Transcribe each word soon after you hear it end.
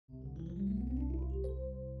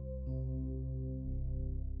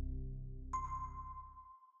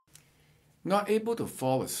Not able to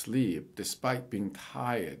fall asleep despite being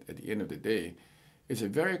tired at the end of the day is a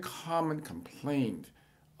very common complaint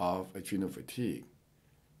of adrenal fatigue.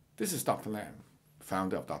 This is Dr. Lam,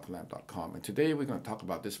 founder of drlam.com, and today we're going to talk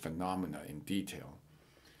about this phenomena in detail.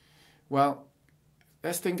 Well,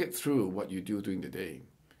 let's think it through what you do during the day.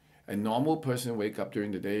 A normal person wake up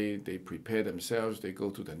during the day, they prepare themselves, they go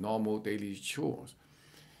to the normal daily chores,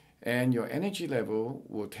 and your energy level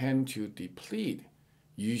will tend to deplete,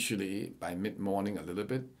 usually by mid-morning a little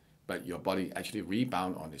bit, but your body actually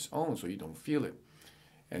rebound on its own so you don't feel it.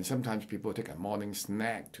 And sometimes people take a morning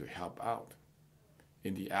snack to help out.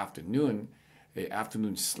 In the afternoon, an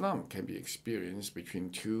afternoon slump can be experienced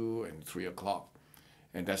between 2 and 3 o'clock.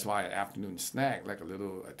 And that's why an afternoon snack, like a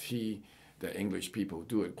little tea, the English people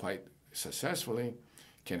do it quite successfully,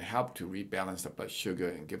 can help to rebalance the blood sugar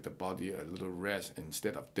and give the body a little rest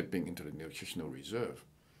instead of dipping into the nutritional reserve.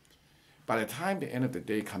 By the time the end of the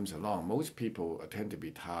day comes along, most people tend to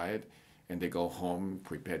be tired and they go home,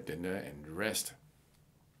 prepare dinner, and rest.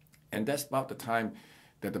 And that's about the time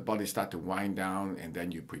that the body starts to wind down, and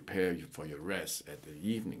then you prepare for your rest at the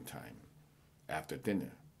evening time after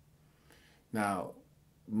dinner. Now,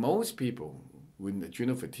 most people with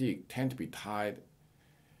adrenal fatigue tend to be tired,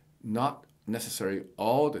 not necessarily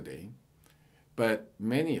all the day, but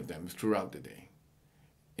many of them throughout the day.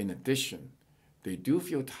 In addition, they do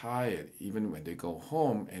feel tired even when they go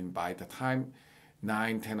home, and by the time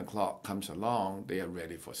 9, 10 o'clock comes along, they are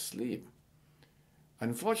ready for sleep.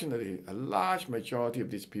 Unfortunately, a large majority of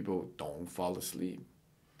these people don't fall asleep.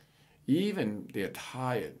 Even they're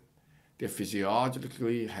tired, their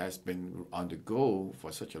physiologically has been on the go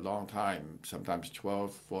for such a long time, sometimes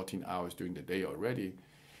 12, 14 hours during the day already.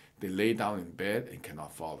 They lay down in bed and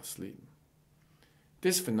cannot fall asleep.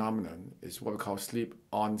 This phenomenon is what we call sleep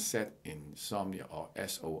onset insomnia, or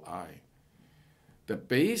SOI. The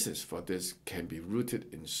basis for this can be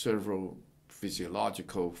rooted in several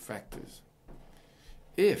physiological factors.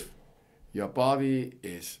 If your body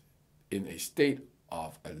is in a state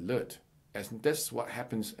of alert, as that's what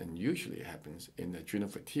happens and usually happens in adrenal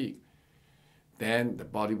fatigue, then the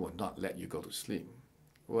body will not let you go to sleep.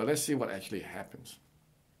 Well, let's see what actually happens.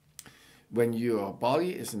 When your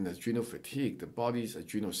body is in adrenal fatigue, the body's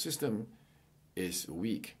adrenal system is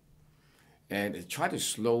weak, and it tries to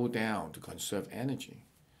slow down to conserve energy.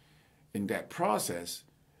 In that process,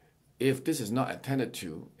 if this is not attended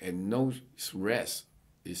to and no rest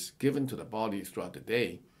is given to the body throughout the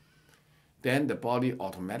day, then the body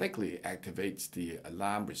automatically activates the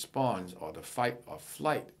alarm response or the fight or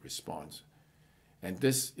flight response. And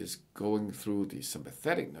this is going through the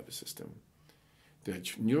sympathetic nervous system. The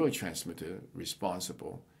neurotransmitter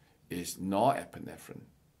responsible is norepinephrine,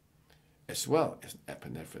 as well as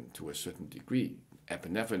epinephrine to a certain degree.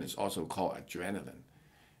 Epinephrine is also called adrenaline,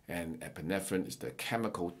 and epinephrine is the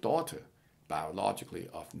chemical daughter biologically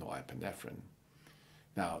of norepinephrine.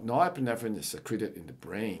 Now, norepinephrine is secreted in the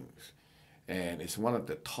brain, and it's one of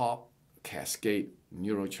the top cascade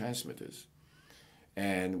neurotransmitters.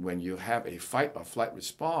 And when you have a fight or flight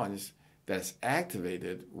response that's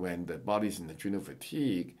activated when the body's in adrenal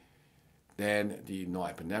fatigue, then the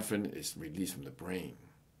norepinephrine is released from the brain.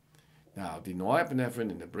 Now, the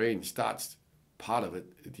norepinephrine in the brain starts part of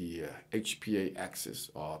it, the HPA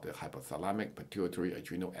axis, or the hypothalamic pituitary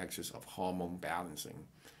adrenal axis of hormone balancing.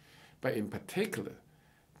 But in particular,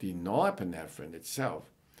 the norepinephrine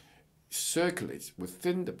itself circulates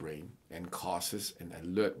within the brain and causes an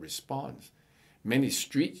alert response. Many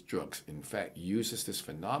street drugs, in fact, uses this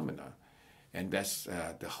phenomena, and that's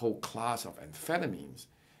the whole class of amphetamines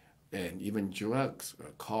and even drugs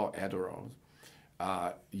called Adderall,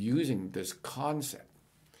 using this concept.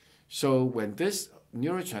 So when this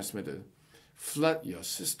neurotransmitter flood your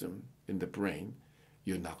system in the brain,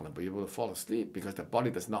 you're not going to be able to fall asleep because the body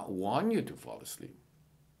does not want you to fall asleep.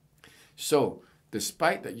 So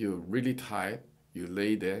despite that you're really tired, you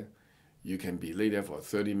lay there, you can be lay there for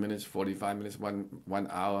 30 minutes, 45 minutes, one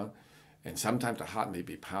hour, and sometimes the heart may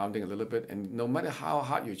be pounding a little bit, and no matter how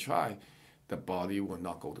hard you try, the body will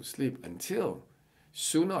not go to sleep until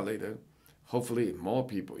sooner or later, hopefully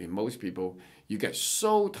in most people, you get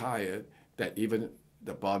so tired that even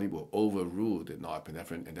the body will overrule the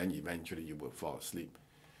norepinephrine, and then eventually you will fall asleep.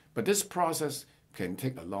 But this process can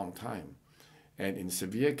take a long time. And in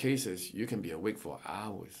severe cases, you can be awake for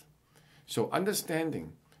hours. So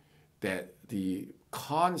understanding that the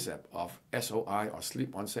concept of SOI, or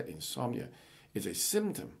sleep onset insomnia, is a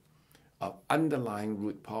symptom of underlying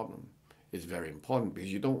root problem is very important,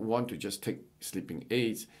 because you don't want to just take sleeping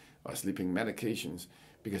aids or sleeping medications,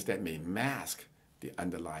 because that may mask the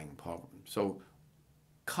underlying problem. So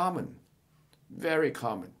common, very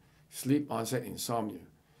common sleep onset insomnia.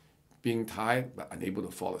 Being tired but unable to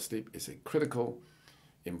fall asleep is a critical,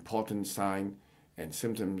 important sign and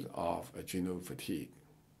symptoms of adrenal fatigue.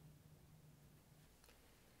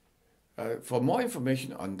 For more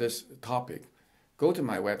information on this topic, go to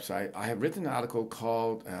my website. I have written an article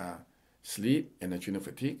called Sleep and Adrenal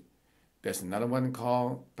Fatigue. There's another one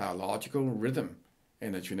called Biological Rhythm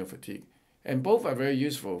and Adrenal Fatigue. And both are very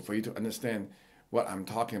useful for you to understand what I'm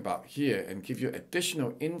talking about here and give you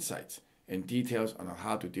additional insights and details on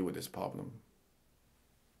how to deal with this problem.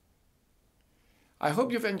 I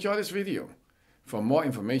hope you've enjoyed this video. For more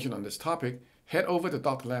information on this topic, head over to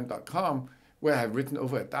drlam.com, where I have written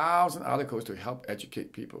over 1,000 articles to help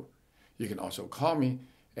educate people. You can also call me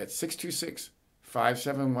at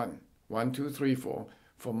 626-571-1234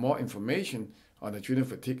 for more information on adrenal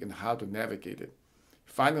fatigue and how to navigate it.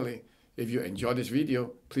 Finally, if you enjoyed this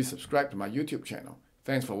video, please subscribe to my YouTube channel.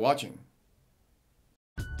 Thanks for watching.